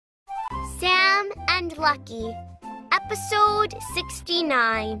and Lucky, Episode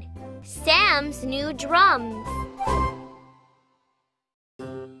 69, Sam's New Drums.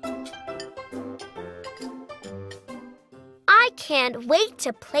 I can't wait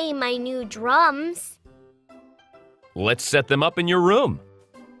to play my new drums. Let's set them up in your room.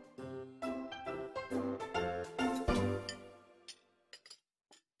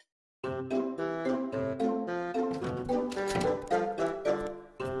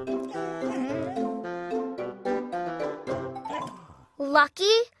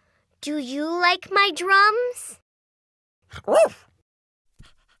 Lucky, do you like my drums?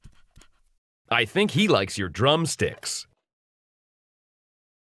 I think he likes your drumsticks.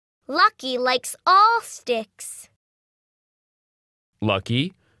 Lucky likes all sticks.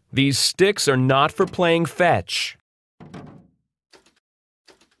 Lucky, these sticks are not for playing fetch.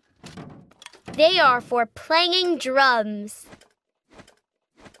 They are for playing drums.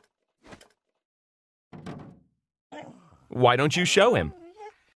 Why don't you show him?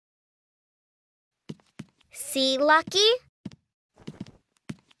 See, Lucky?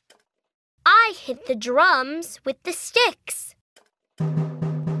 I hit the drums with the sticks.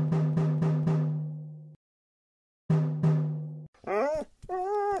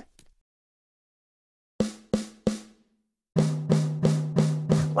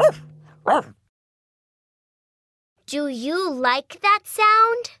 Do you like that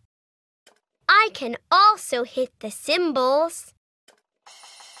sound? I can also hit the cymbals.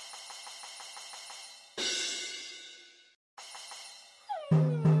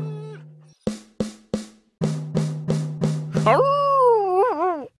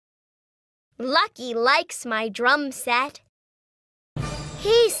 Lucky likes my drum set.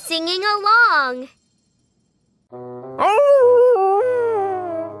 He's singing along.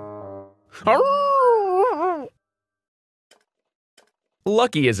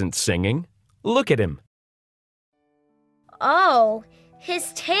 Lucky isn't singing. Look at him. Oh,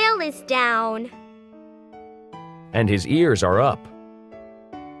 his tail is down. And his ears are up.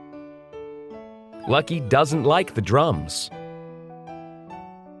 Lucky doesn't like the drums.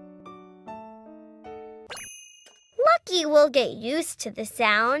 Lucky will get used to the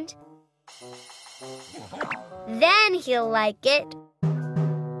sound. Then he'll like it.